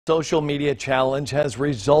Social media challenge has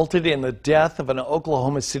resulted in the death of an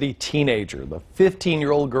Oklahoma City teenager. The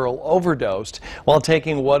 15-year-old girl overdosed while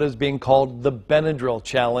taking what is being called the Benadryl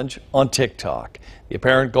challenge on TikTok. The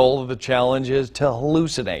apparent goal of the challenge is to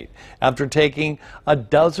hallucinate after taking a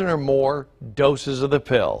dozen or more doses of the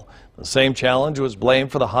pill. The same challenge was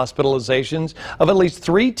blamed for the hospitalizations of at least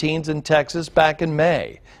 3 teens in Texas back in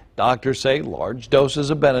May. Doctors say large doses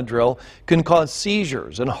of Benadryl can cause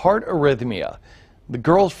seizures and heart arrhythmia. The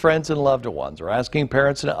girl's friends and loved ones are asking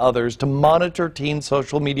parents and others to monitor teen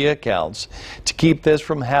social media accounts to keep this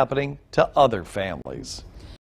from happening to other families.